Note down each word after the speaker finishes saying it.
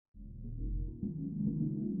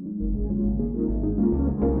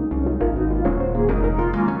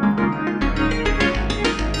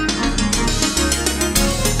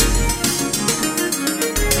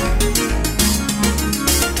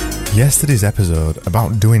Yesterday's episode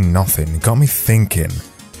about doing nothing got me thinking,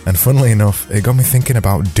 and funnily enough, it got me thinking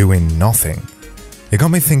about doing nothing. It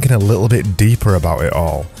got me thinking a little bit deeper about it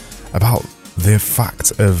all, about the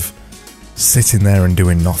fact of sitting there and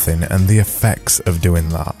doing nothing and the effects of doing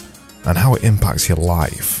that, and how it impacts your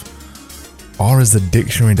life. Or as the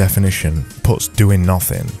dictionary definition puts doing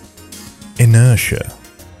nothing, inertia.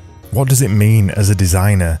 What does it mean as a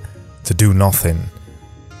designer to do nothing?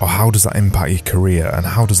 Or how does that impact your career, and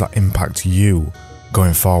how does that impact you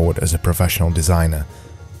going forward as a professional designer?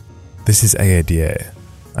 This is AADA,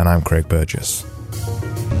 and I'm Craig Burgess.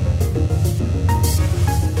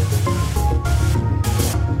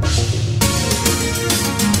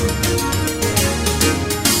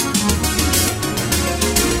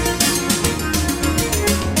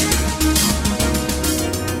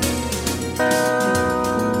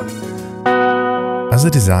 As a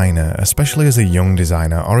designer, especially as a young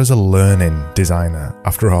designer or as a learning designer,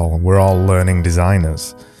 after all, we're all learning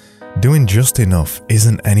designers, doing just enough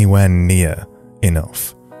isn't anywhere near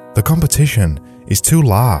enough. The competition is too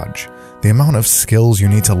large. The amount of skills you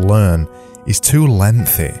need to learn is too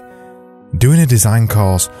lengthy. Doing a design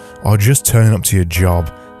course or just turning up to your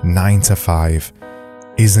job 9 to 5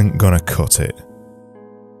 isn't going to cut it.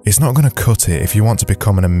 It's not going to cut it if you want to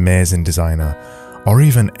become an amazing designer or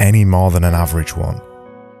even any more than an average one.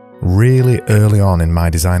 Really early on in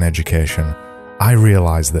my design education, I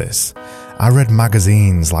realised this. I read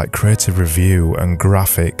magazines like Creative Review and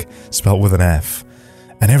Graphic, spelt with an F,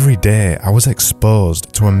 and every day I was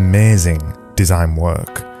exposed to amazing design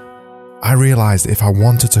work. I realised if I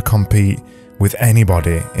wanted to compete with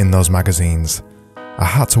anybody in those magazines, I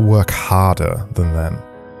had to work harder than them,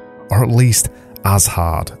 or at least as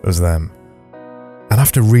hard as them. And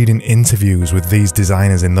after reading interviews with these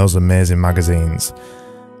designers in those amazing magazines,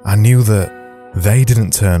 I knew that they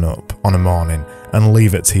didn't turn up on a morning and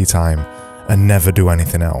leave at tea time and never do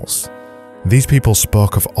anything else. These people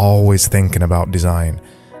spoke of always thinking about design,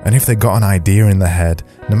 and if they got an idea in their head,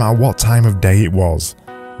 no matter what time of day it was,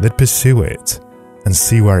 they'd pursue it and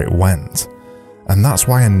see where it went. And that's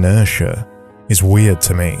why inertia is weird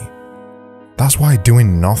to me. That's why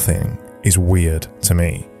doing nothing is weird to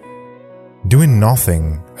me. Doing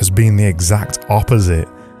nothing has been the exact opposite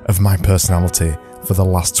of my personality for the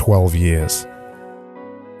last 12 years.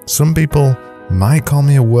 Some people might call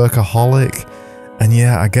me a workaholic, and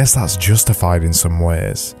yeah, I guess that's justified in some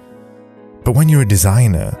ways. But when you're a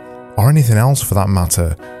designer, or anything else for that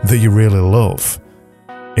matter, that you really love,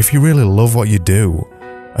 if you really love what you do,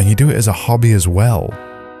 and you do it as a hobby as well,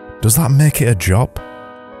 does that make it a job?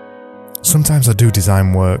 Sometimes I do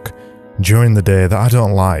design work during the day that I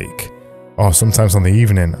don't like, or sometimes on the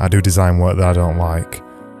evening I do design work that I don't like.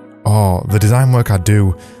 Or the design work I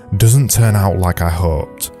do doesn't turn out like I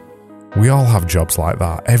hoped. We all have jobs like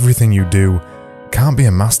that. Everything you do can't be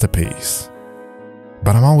a masterpiece.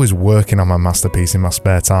 But I'm always working on my masterpiece in my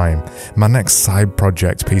spare time. My next side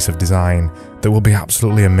project piece of design that will be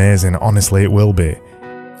absolutely amazing, honestly it will be.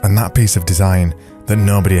 And that piece of design that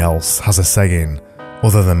nobody else has a say in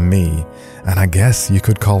other than me, and I guess you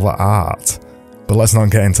could call that art. But let's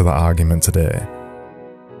not get into that argument today.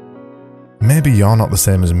 Maybe you're not the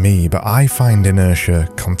same as me, but I find inertia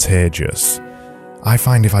contagious. I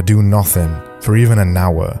find if I do nothing for even an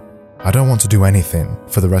hour, I don't want to do anything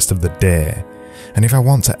for the rest of the day. And if I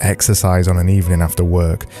want to exercise on an evening after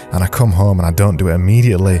work and I come home and I don't do it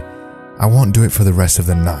immediately, I won't do it for the rest of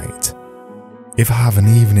the night. If I have an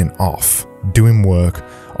evening off, doing work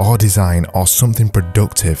or design or something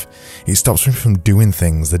productive, it stops me from doing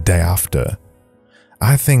things the day after.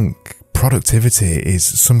 I think productivity is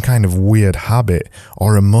some kind of weird habit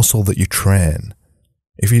or a muscle that you train.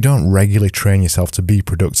 If you don't regularly train yourself to be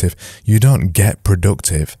productive, you don't get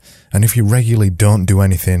productive. And if you regularly don't do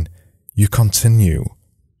anything, you continue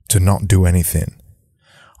to not do anything.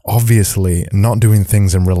 Obviously, not doing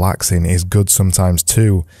things and relaxing is good sometimes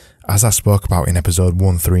too, as I spoke about in episode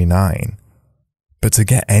 139. But to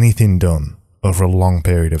get anything done over a long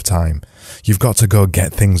period of time, you've got to go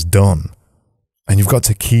get things done. And you've got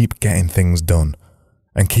to keep getting things done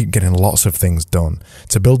and keep getting lots of things done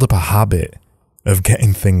to build up a habit of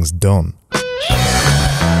getting things done.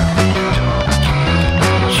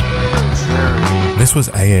 This was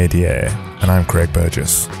AADA, and I'm Craig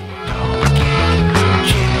Burgess.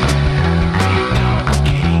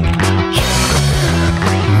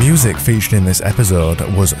 Music featured in this episode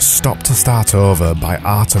was Stop to Start Over by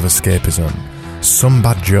Art of Escapism, Some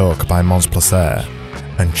Bad Joke by Mons Placer,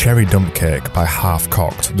 and Cherry Dump Cake by Half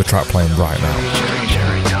Cocked, the track playing right now.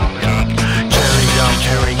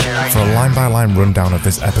 For a line-by-line rundown of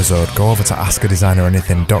this episode, go over to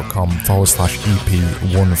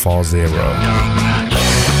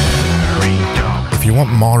askadesigneranything.com/EP140. If you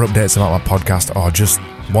want more updates about my podcast or just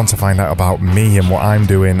want to find out about me and what I'm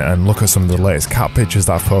doing and look at some of the latest cat pictures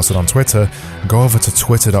that I've posted on Twitter, go over to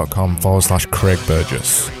twitter.com/Craig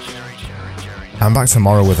Burgess. I'm back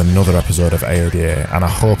tomorrow with another episode of AADA, and I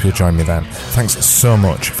hope you'll join me then. Thanks so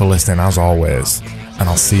much for listening as always, and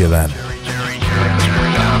I'll see you then. 1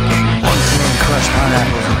 can crushed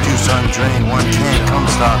pineapples and juice undrained. 1 can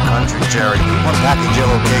Comstock Country Cherry. 1 package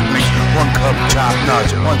yellow cake mix. 1 cup chopped nuts.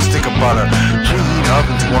 1 stick of butter. Preheat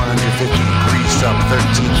oven to 150 degrees. Sub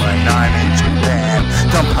 13 by 9 inch pan.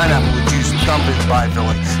 Dump pineapple with juice. Dump it by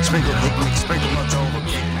filling. Sprinkle cake mix. Sprinkle nuts over.